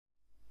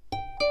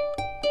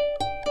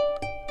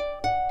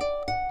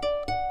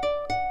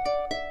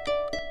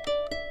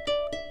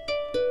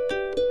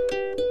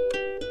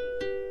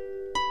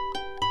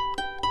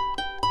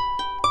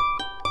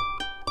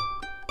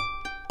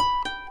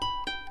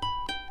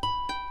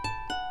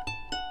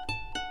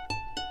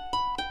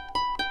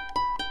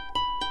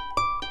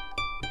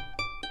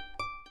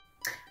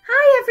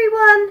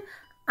everyone!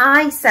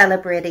 I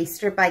celebrate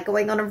Easter by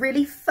going on a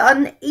really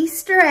fun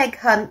Easter egg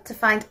hunt to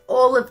find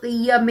all of the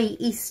yummy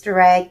Easter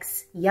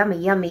eggs. Yummy,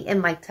 yummy in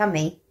my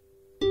tummy.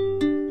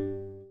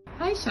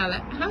 Hi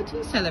Charlotte, how do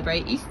you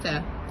celebrate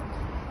Easter?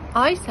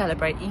 I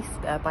celebrate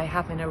Easter by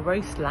having a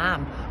roast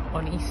lamb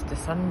on Easter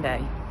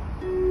Sunday.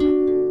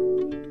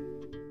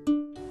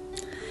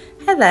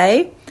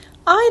 Hello,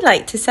 I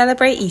like to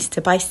celebrate Easter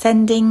by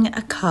sending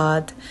a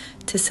card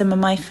to some of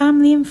my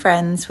family and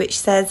friends which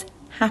says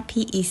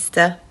Happy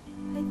Easter.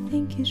 I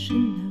think you should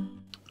know.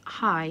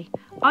 Hi,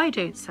 I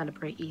don't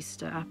celebrate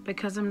Easter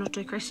because I'm not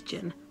a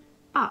Christian,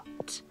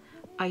 but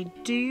I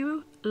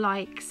do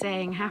like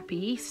saying Happy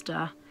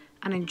Easter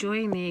and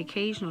enjoying the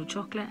occasional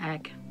chocolate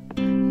egg.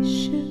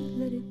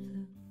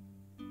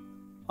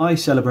 I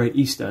celebrate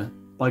Easter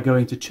by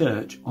going to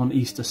church on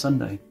Easter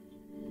Sunday.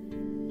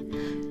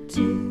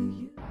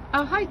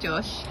 Oh, hi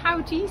Josh, how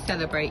do you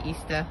celebrate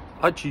Easter?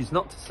 I choose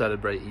not to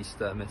celebrate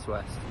Easter, Miss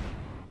West.